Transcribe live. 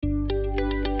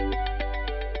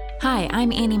Hi,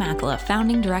 I'm Annie Makala,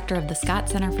 founding director of the Scott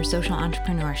Center for Social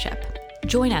Entrepreneurship.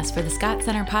 Join us for the Scott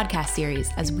Center podcast series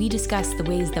as we discuss the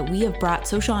ways that we have brought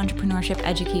social entrepreneurship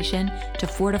education to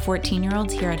 4 to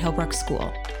 14-year-olds here at Hillbrook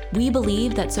School. We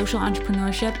believe that social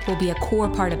entrepreneurship will be a core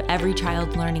part of every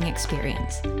child's learning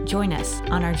experience. Join us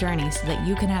on our journey so that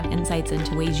you can have insights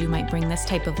into ways you might bring this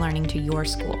type of learning to your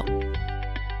school.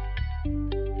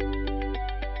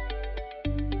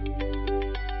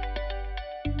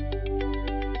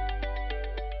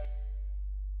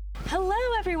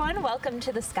 Welcome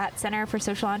to the Scott Center for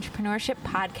Social Entrepreneurship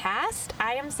podcast.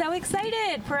 I am so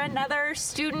excited for another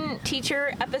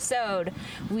student-teacher episode.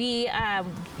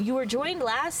 You were joined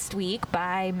last week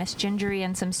by Miss Gingery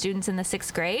and some students in the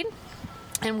 6th grade.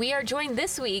 And we are joined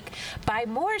this week by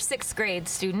more 6th grade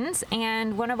students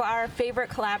and one of our favorite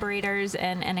collaborators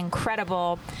and an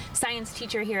incredible science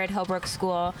teacher here at Hillbrook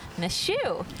School, Miss Shu.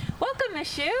 Welcome,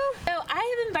 Miss Shu. So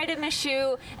I have invited Miss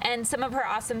Shu and some of her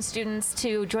awesome students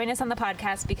to join us on the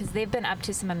podcast because they've been up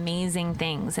to some amazing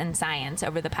things in science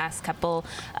over the past couple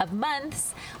of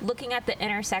months, looking at the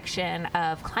intersection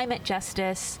of climate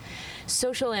justice,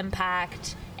 social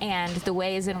impact, and the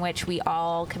ways in which we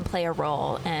all can play a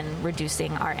role in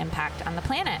reducing our impact on the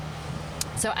planet.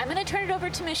 So I'm going to turn it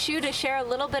over to Ms. Shu to share a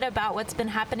little bit about what's been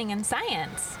happening in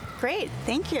science. Great,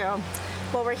 thank you.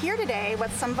 Well, we're here today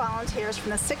with some volunteers from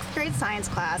the 6th grade science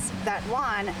class that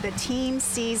won the Team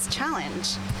Seas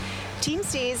Challenge. Team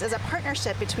Seas is a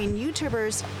partnership between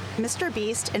YouTubers Mr.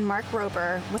 Beast and Mark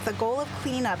Rober with the goal of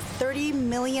cleaning up 30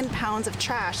 million pounds of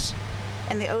trash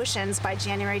in the oceans by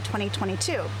January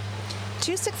 2022.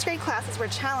 2 6th grade classes were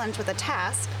challenged with a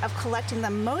task of collecting the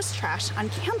most trash on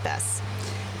campus.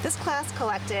 This class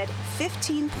collected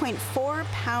 15.4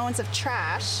 pounds of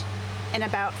trash in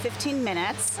about 15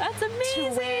 minutes. That's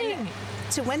amazing!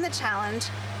 To win the challenge,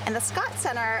 and the Scott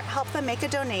Center helped them make a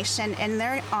donation in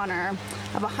their honor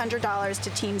of $100 to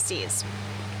Team Seas.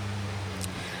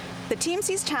 The Team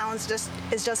Seas Challenge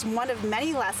is just one of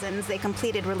many lessons they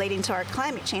completed relating to our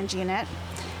climate change unit.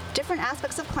 Different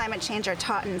aspects of climate change are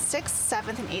taught in 6th,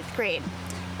 7th, and 8th grade.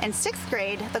 In 6th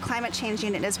grade, the climate change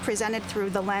unit is presented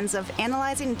through the lens of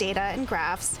analyzing data and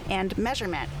graphs and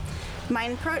measurement. My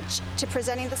approach to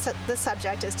presenting the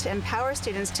subject is to empower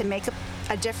students to make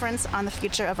a difference on the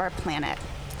future of our planet.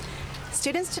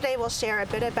 Students today will share a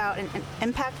bit about an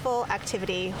impactful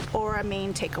activity or a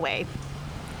main takeaway.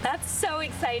 That's so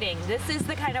exciting. This is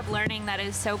the kind of learning that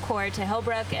is so core to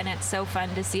Hillbrook, and it's so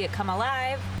fun to see it come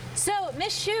alive. So,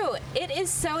 Ms. Shu, it is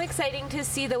so exciting to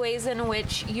see the ways in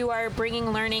which you are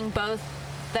bringing learning both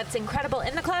that's incredible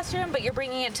in the classroom, but you're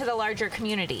bringing it to the larger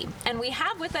community. And we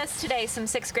have with us today some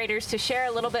 6th graders to share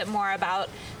a little bit more about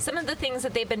some of the things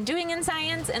that they've been doing in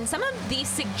science and some of the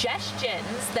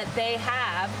suggestions that they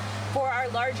have for our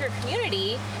larger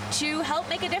community to help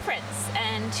make a difference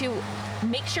and to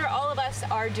make sure all of us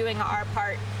are doing our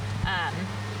part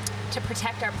to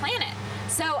protect our planet.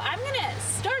 So I'm going to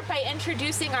start by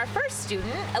introducing our first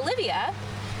student, Olivia.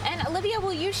 And Olivia,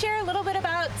 will you share a little bit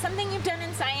about something you've done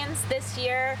in science this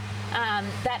year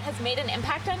that has made an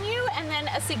impact on you, and then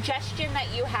a suggestion that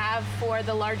you have for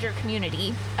the larger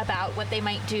community about what they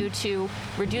might do to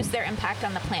reduce their impact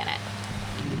on the planet?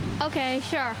 Okay,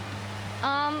 sure.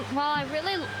 Well, I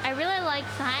really like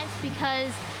science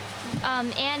because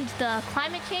and the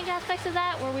climate change aspects of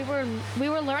that, where we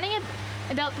were learning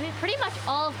about pretty much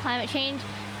all of climate change,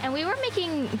 and we were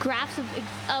making graphs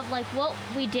of like what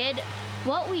we did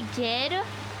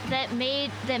that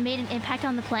made an impact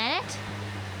on the planet.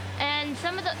 And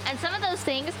some of those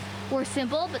things were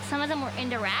simple, but some of them were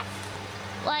indirect.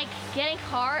 Like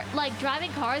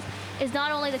driving cars is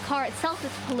not only the car itself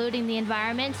that's polluting the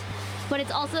environment, but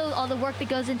it's also all the work that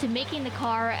goes into making the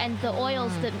car and the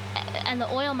oils and the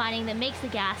oil mining that makes the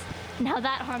gas, and how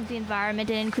that harms the environment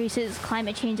and increases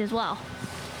climate change as well.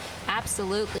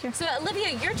 Absolutely. Sure. So,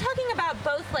 Olivia, you're talking about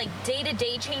both like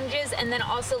day-to-day changes and then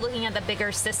also looking at the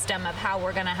bigger system of how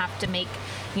we're going to have to make,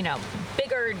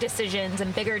 bigger decisions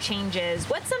and bigger changes.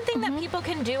 What's something that people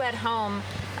can do at home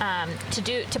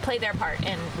to play their part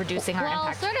in reducing our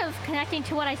impact? Well, sort of connecting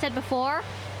to what I said before,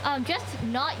 just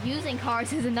not using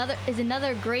cars is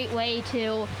another great way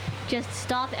to just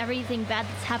stop everything bad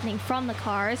that's happening from the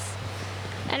cars.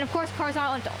 And of course, cars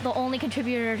aren't the only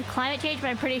contributor to climate change, but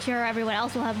I'm pretty sure everyone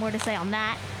else will have more to say on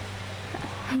that.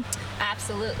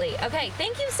 Absolutely. Okay,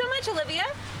 thank you so much, Olivia.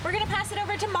 We're going to pass it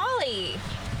over to Molly.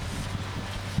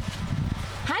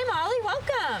 Hi, Molly.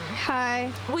 Welcome.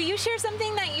 Hi. Will you share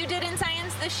something that you did in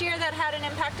science this year that had an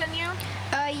impact on you?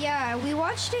 Yeah, we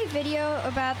watched a video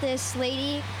about this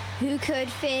lady who could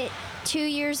fit 2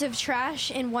 years of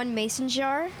trash in one mason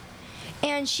jar.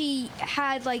 and she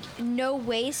had like no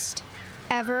waste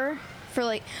ever for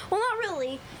like, well, not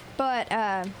really, but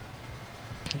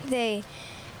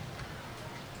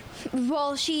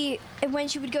when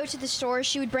she would go to the store,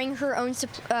 she would bring her own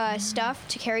stuff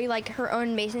to carry, like her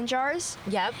own mason jars.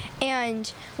 Yep. And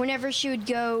whenever she would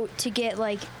go to get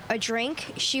like a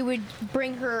drink, she would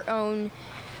bring her own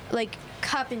like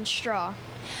cup and straw.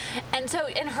 And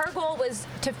her goal was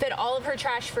to fit all of her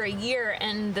trash for a year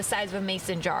in the size of a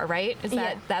mason jar, right?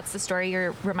 That's the story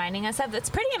you're reminding us of? It's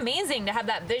pretty amazing to have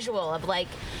that visual of like,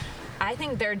 I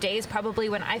think there are days probably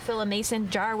when I fill a mason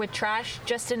jar with trash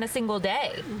just in a single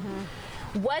day.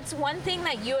 Mm-hmm. What's one thing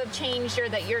that you have changed or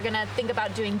that you're gonna think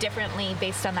about doing differently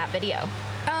based on that video?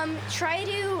 Try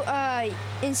to,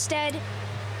 instead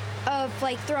of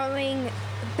like throwing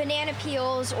banana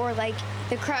peels or like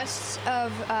the crusts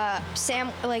of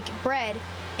bread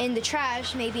in the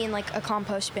trash, maybe in like a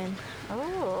compost bin.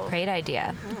 Oh, great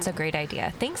idea. It's a great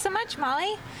idea. Thanks so much,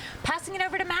 Molly. Passing it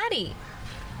over to Maddie.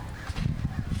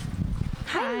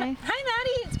 Hi,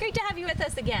 Maddie. It's great to have you with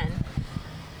us again.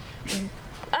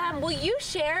 Will you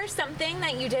share something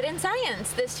that you did in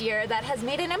science this year that has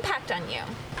made an impact on you?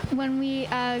 When we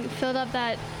filled up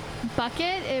that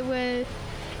bucket, it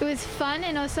was fun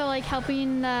and also like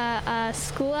helping the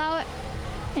school out,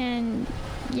 and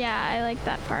yeah, I like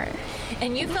that part.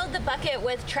 And you filled the bucket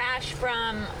with trash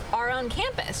from our own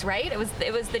campus, right? It was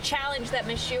the challenge that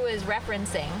Ms. Shu is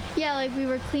referencing. Yeah, like we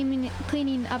were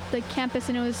cleaning up the campus,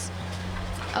 and it was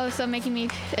also making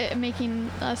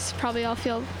us probably all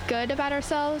feel good about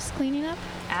ourselves cleaning up.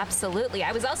 Absolutely.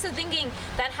 I was also thinking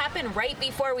that happened right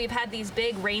before we've had these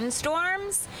big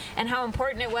rainstorms, and how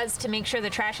important it was to make sure the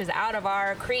trash is out of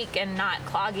our creek and not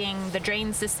clogging the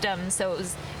drain system. So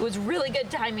it was really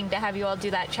good timing to have you all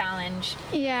do that challenge.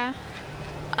 Yeah.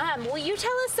 Will you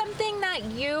tell us something that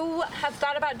you have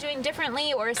thought about doing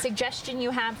differently, or a suggestion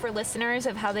you have for listeners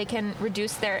of how they can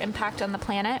reduce their impact on the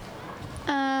planet?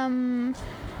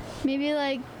 Maybe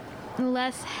like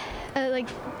less, like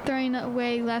throwing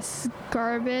away less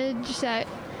garbage.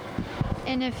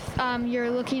 And if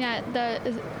you're looking at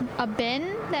a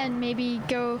bin, then maybe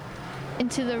go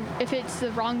into if it's the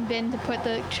wrong bin to put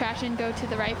the trash in, go to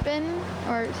the right bin,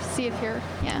 or see if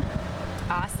yeah.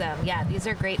 Awesome. Yeah, these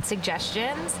are great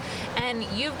suggestions. And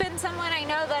you've been someone I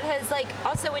know that has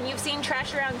also when you've seen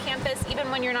trash around campus, even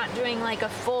when you're not doing like a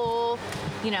full,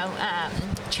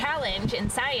 challenge in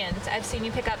science, I've seen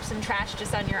you pick up some trash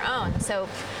just on your own. So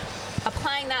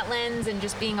applying that lens and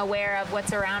just being aware of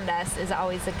what's around us is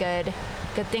always a good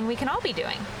thing we can all be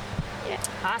doing. Yeah.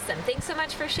 Awesome. Thanks so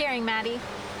much for sharing, Maddie.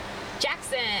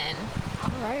 Jackson.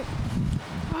 All right.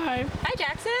 Hi. Hi,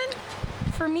 Jackson.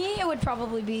 For me, it would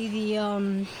probably be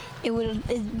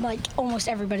like almost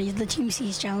everybody's the Team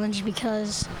C's challenge,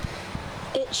 because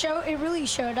it really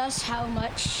showed us how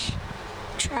much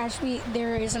trash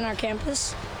there is in our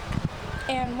campus.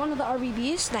 And one of the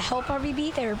RBBs, the Help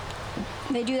RBB,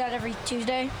 they do that every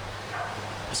Tuesday.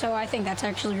 So I think that's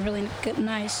actually really good and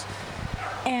nice.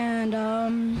 And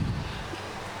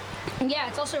yeah,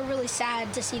 it's also really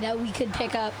sad to see that we could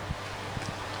pick up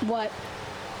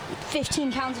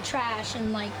 15 pounds of trash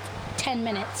in like 10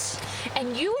 minutes.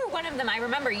 And you were one of them. I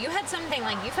remember you had something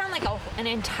like, you found like an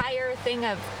entire thing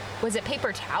of, was it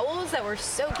paper towels that were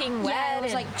soaking wet? Yeah, it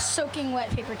was like soaking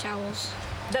wet paper towels.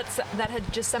 That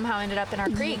had just somehow ended up in our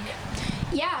creek.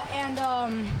 Yeah, and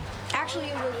actually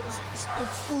it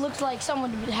looked like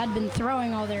someone had been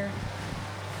throwing all their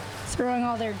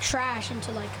trash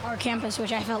into like our campus,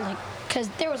 which I felt like, because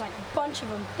there was like a bunch of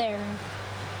them there.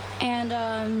 And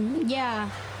yeah,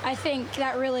 I think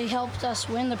that really helped us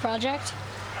win the project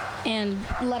and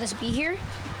let us be here.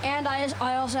 And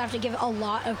I also have to give a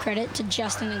lot of credit to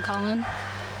Justin and Colin,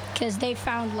 because they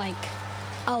found like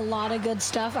a lot of good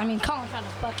stuff. I mean, Colin found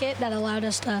a bucket that allowed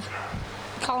us to,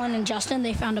 Colin and Justin,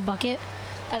 they found a bucket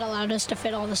that allowed us to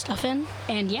fit all the stuff in.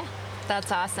 And yeah.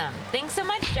 That's awesome. Thanks so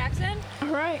much, Jackson. All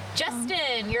right.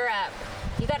 Justin, you're up.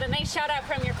 You got a nice shout out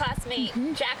from your classmate,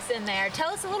 Jackson there. Tell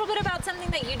us a little bit about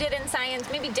something that you did in science,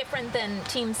 maybe different than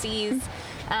Team C's,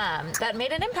 that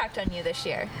made an impact on you this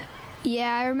year.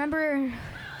 Yeah, I remember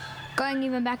going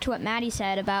even back to what Maddie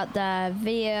said about the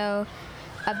video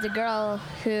of the girl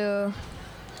who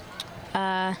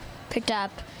picked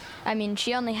up,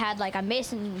 she only had like a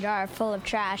mason jar full of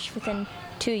trash within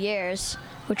 2 years,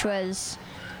 which was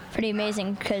pretty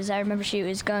amazing, because I remember she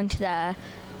was going to the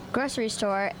grocery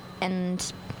store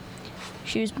and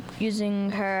she was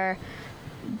using her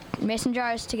mason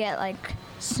jars to get like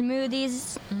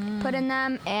smoothies put in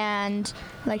them, and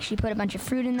like she put a bunch of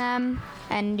fruit in them,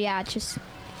 and yeah, it's just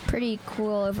pretty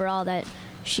cool overall that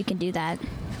she can do that.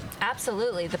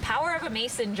 Absolutely. The power of a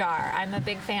mason jar. I'm a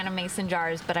big fan of mason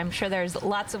jars, but I'm sure there's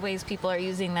lots of ways people are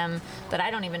using them that I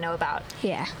don't even know about.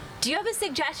 Yeah. Do you have a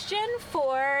suggestion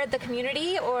for the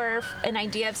community or an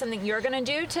idea of something you're going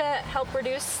to do to help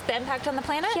reduce the impact on the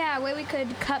planet? Yeah, a way we could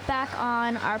cut back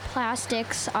on our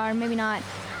plastics are maybe not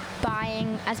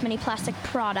buying as many plastic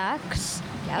products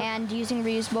and using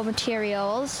reusable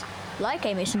materials like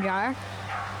a mason jar.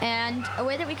 And a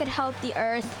way that we could help the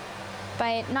earth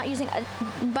by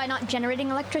not generating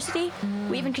electricity.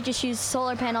 We even could just use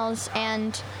solar panels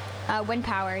and wind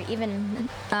power, even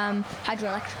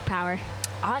hydroelectric power.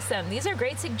 Awesome. These are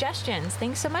great suggestions.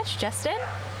 Thanks so much, Justin.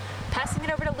 Passing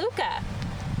it over to Luca.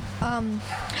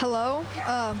 Hello,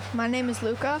 my name is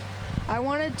Luca. I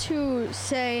wanted to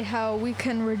say how we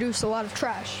can reduce a lot of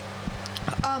trash.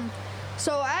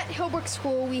 So at Hillbrook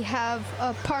School, we have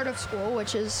a part of school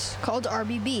which is called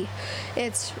RBB.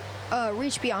 It's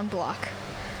Reach Beyond Block.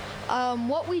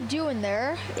 What we do in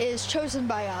there is chosen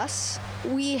by us.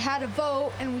 We had a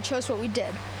vote and we chose what we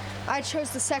did. I chose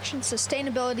the section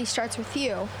Sustainability Starts With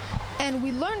You, and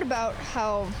we learned about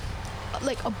how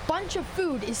like a bunch of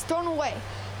food is thrown away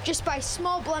just by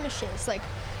small blemishes. Like,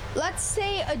 let's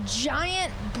say a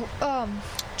giant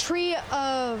tree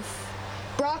of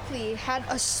broccoli had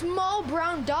a small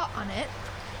brown dot on it.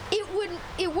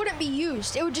 It wouldn't be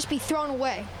used. It would just be thrown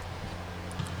away.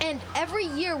 And every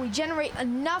year we generate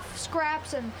enough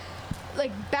scraps and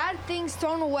like bad things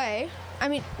thrown away. I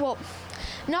mean, well,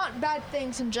 not bad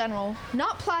things in general,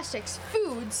 not plastics,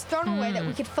 foods thrown away that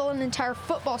we could fill an entire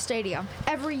football stadium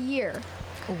every year.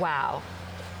 Wow.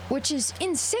 Which is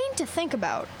insane to think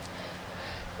about.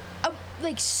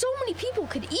 Like, so many people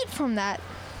could eat from that.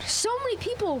 So many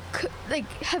people could,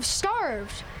 have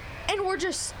starved. And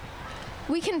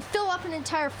we can fill up an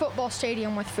entire football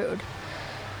stadium with food.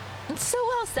 It's so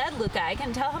well said, Luca. I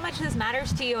can tell how much this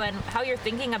matters to you and how you're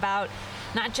thinking about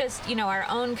not just, our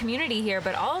own community here,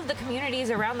 but all of the communities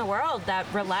around the world that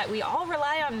we all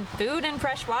rely on food and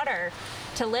fresh water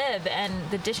to live, and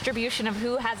the distribution of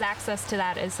who has access to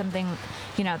that is something,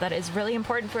 that is really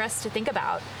important for us to think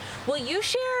about. Will you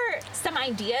share some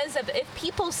ideas of if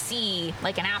people see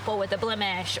like an apple with a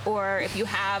blemish, or if you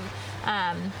have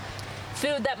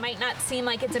food that might not seem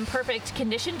like it's in perfect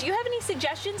condition, do you have any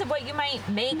suggestions of what you might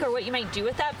make or what you might do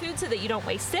with that food so that you don't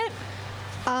waste it?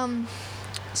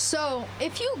 So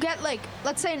if you get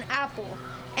let's say an apple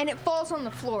and it falls on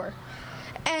the floor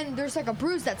and there's a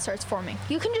bruise that starts forming,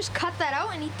 you can just cut that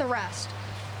out and eat the rest.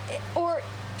 Or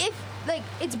if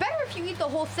it's better if you eat the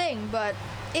whole thing, but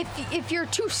if you're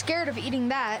too scared of eating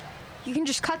that, you can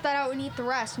just cut that out and eat the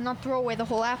rest and not throw away the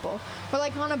whole apple. Or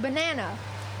on a banana,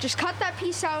 just cut that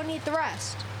piece out and eat the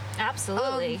rest.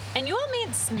 Absolutely. And you all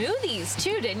made smoothies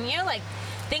too, didn't you?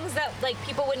 Things that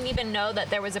people wouldn't even know that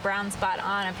there was a brown spot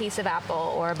on a piece of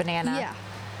apple or a banana.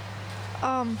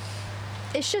 Yeah.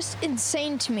 It's just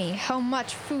insane to me how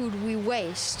much food we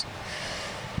waste.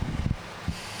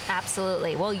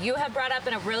 Absolutely. Well, you have brought up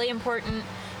a really important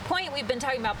point. We've been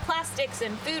talking about plastics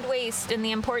and food waste and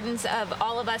the importance of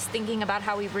all of us thinking about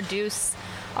how we reduce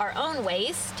our own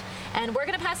waste. And we're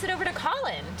going to pass it over to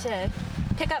Colin to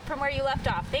pick up from where you left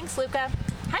off. Thanks, Luca.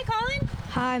 Hi, Colin.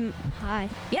 Hi.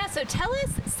 Yeah, so tell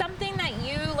us something that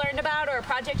you learned about or a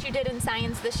project you did in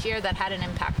science this year that had an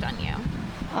impact on you.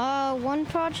 One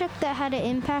project that had an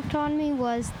impact on me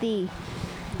was the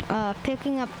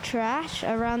picking up trash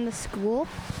around the school.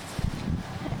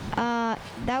 That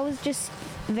was just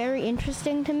very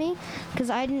interesting to me because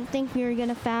I didn't think we were going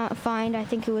to find, I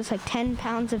think it was 10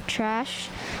 pounds of trash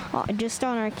just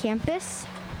on our campus.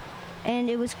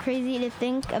 And it was crazy to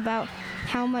think about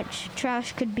how much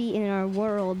trash could be in our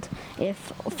world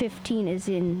if 15 is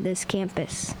in this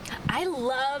campus. I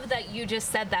love that you just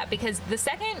said that, because the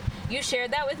second you shared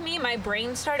that with me, my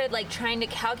brain started trying to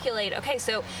calculate, okay,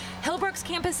 so Hillbrook's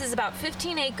campus is about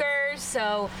 15 acres,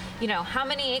 so, how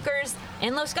many acres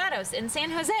in Los Gatos, in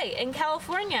San Jose, in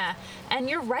California? And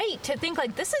you're right to think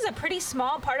this is a pretty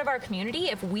small part of our community.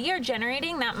 If we are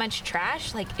generating that much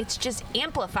trash, it's just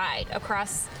amplified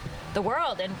across the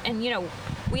world. And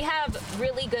we have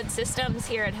really good systems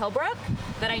here at Hillbrook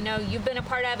that I know you've been a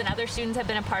part of and other students have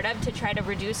been a part of to try to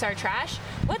reduce our trash.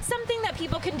 What's something that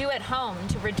people can do at home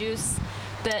to reduce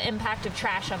the impact of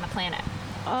trash on the planet?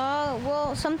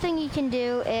 Well, something you can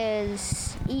do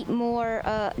is eat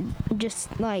more just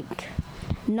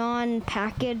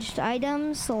non-packaged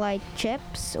items like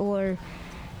chips or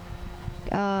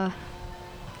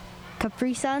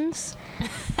Capri Suns.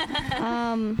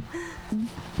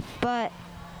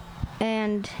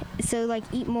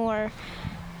 Eat more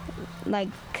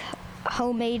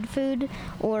homemade food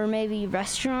or maybe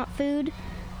restaurant food.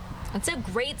 It's a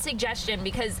great suggestion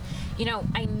because,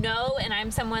 I know, and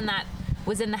I'm someone that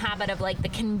was in the habit of like the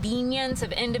convenience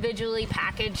of individually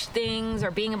packaged things or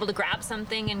being able to grab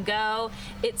something and go.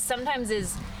 It sometimes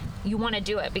is, you want to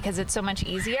do it because it's so much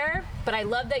easier. But I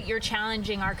love that you're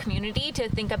challenging our community to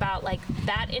think about like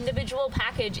that individual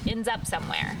package ends up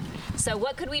somewhere. So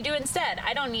what could we do instead?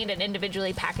 I don't need an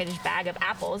individually packaged bag of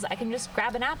apples. I can just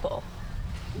grab an apple.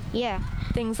 Yeah.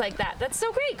 Things like that. That's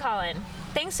so great, Colin.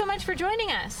 Thanks so much for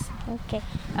joining us.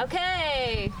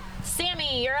 Okay.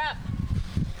 Sammy, you're up.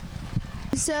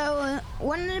 So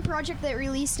one project that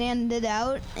really standed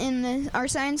out in our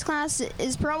science class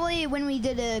is probably when we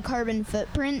did a carbon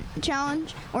footprint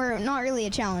challenge, or not really a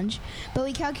challenge, but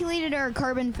we calculated our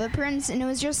carbon footprints, and it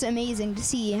was just amazing to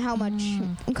see how much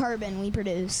carbon we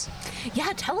produce.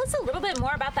 Yeah, tell us a little bit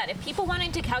more about that. If people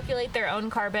wanted to calculate their own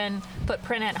carbon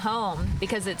footprint at home,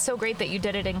 because it's so great that you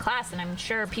did it in class, and I'm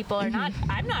sure people are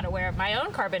I'm not aware of my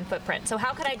own carbon footprint. So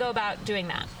how could I go about doing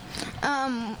that?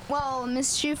 Well,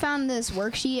 Miss Shu found this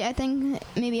worksheet, I think,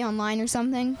 maybe online or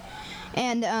something.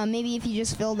 And maybe if you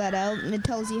just fill that out, it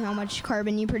tells you how much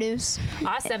carbon you produce.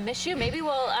 Awesome. Miss Shu, maybe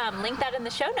we'll link that in the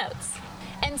show notes.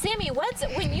 And Sammy,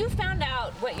 when you found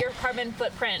out what your carbon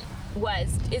footprint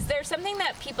was, is there something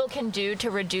that people can do to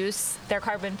reduce their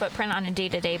carbon footprint on a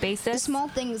day-to-day basis? Small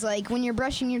things like when you're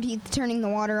brushing your teeth, turning the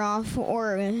water off,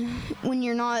 or when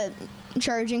you're not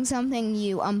charging something,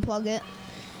 you unplug it.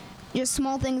 Just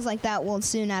small things like that will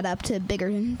soon add up to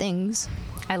bigger things.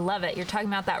 I love it. You're talking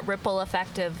about that ripple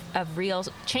effect of real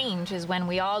change is when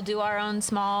we all do our own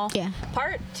small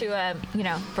part to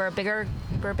for a bigger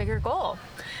goal.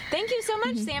 Thank you so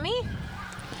much, Sammy.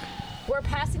 We're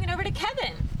passing it over to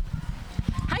Kevin.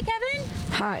 Hi, Kevin.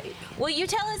 Hi. Will you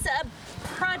tell us a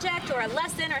project or a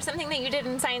lesson or something that you did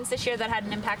in science this year that had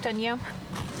an impact on you?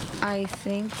 I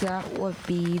think that would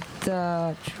be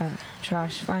the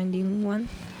trash finding one.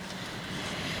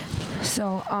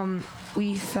 So,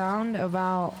 we found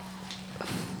about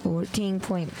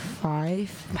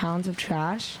 14.5 pounds of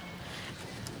trash,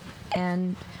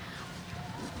 and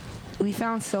we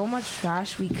found so much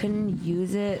trash we couldn't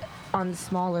use it on the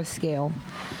smaller scale.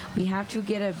 We have to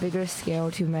get a bigger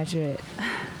scale to measure it.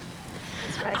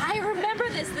 I remember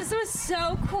this. This was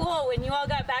so cool when you all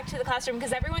got back to the classroom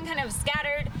because everyone kind of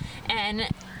scattered and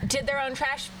did their own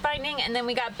trash finding, and then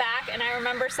we got back, and I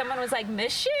remember someone was like,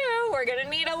 Miss Shu, we're going to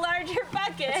need a larger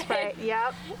bucket. That's right,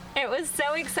 yep. It was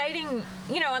so exciting.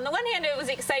 On the one hand, it was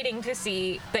exciting to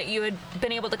see that you had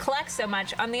been able to collect so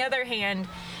much. On the other hand,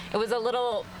 it was a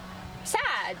little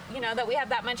sad, that we have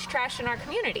that much trash in our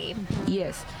community.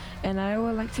 Yes, and I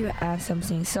would like to add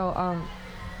something. So,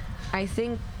 I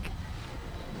think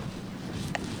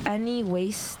any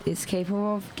waste is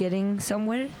capable of getting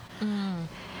somewhere.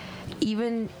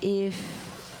 Even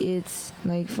if it's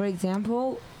like, for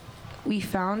example, we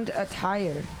found a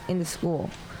tire in the school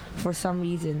for some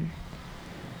reason.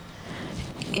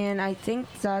 And I think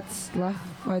that's left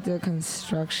by the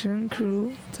construction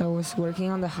crew that was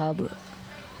working on the hub.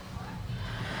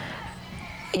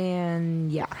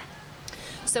 And yeah.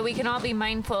 So we can all be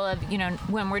mindful of,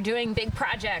 when we're doing big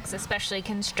projects, especially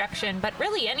construction, but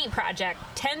really any project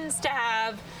tends to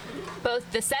have both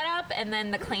the setup and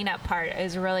then the cleanup part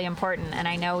is really important. And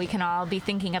I know we can all be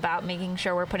thinking about making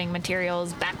sure we're putting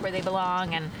materials back where they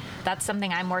belong. And that's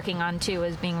something I'm working on too,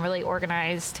 is being really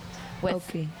organized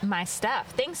with my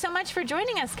stuff. Thanks so much for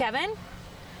joining us, Kevin.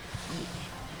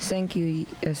 Thank you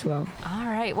as well. All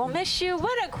right. Well, Miss Shu,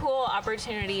 what a cool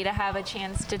opportunity to have a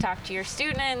chance to talk to your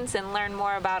students and learn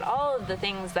more about all of the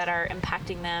things that are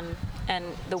impacting them and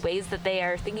the ways that they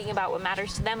are thinking about what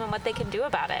matters to them and what they can do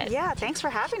about it. Yeah, thanks for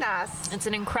having us. It's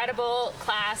an incredible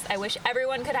class. I wish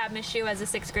everyone could have Miss Shu as a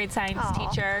 6th grade science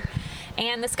teacher.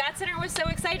 And the Scott Center was so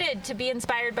excited to be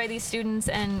inspired by these students.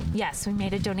 And yes, we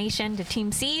made a donation to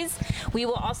Team C's. We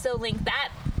will also link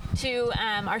that to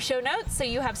our show notes so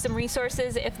you have some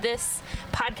resources if this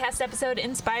podcast episode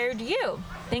inspired you.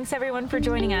 Thanks everyone for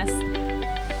joining us.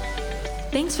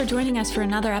 Thanks for joining us for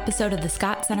another episode of the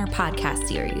Scott Center podcast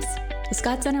series. The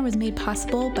Scott Center was made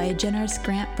possible by a generous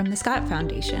grant from the Scott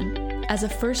Foundation. As a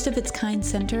first-of-its-kind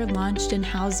center launched and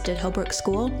housed at Hillbrook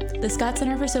School, the Scott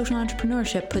Center for Social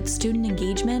Entrepreneurship puts student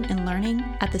engagement and learning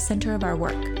at the center of our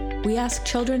work. We ask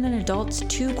children and adults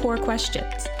 2 core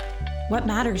questions. What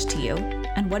matters to you,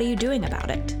 and what are you doing about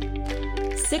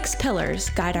it? 6 pillars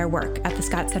guide our work at the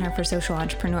Scott Center for Social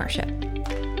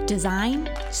Entrepreneurship: design,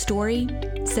 story,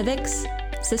 civics,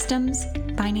 systems,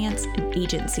 finance, and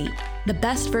agency. The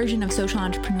best version of social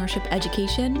entrepreneurship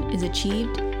education is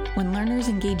achieved when learners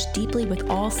engage deeply with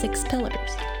all 6 pillars.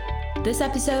 This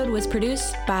episode was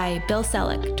produced by Bill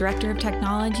Selleck, Director of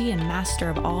Technology and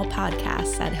Master of all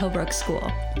podcasts at Hillbrook School.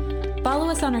 Follow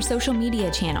us on our social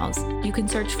media channels. You can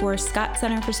search for Scott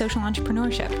Center for Social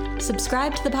Entrepreneurship.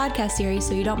 Subscribe to the podcast series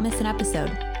so you don't miss an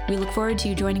episode. We look forward to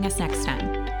you joining us next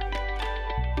time.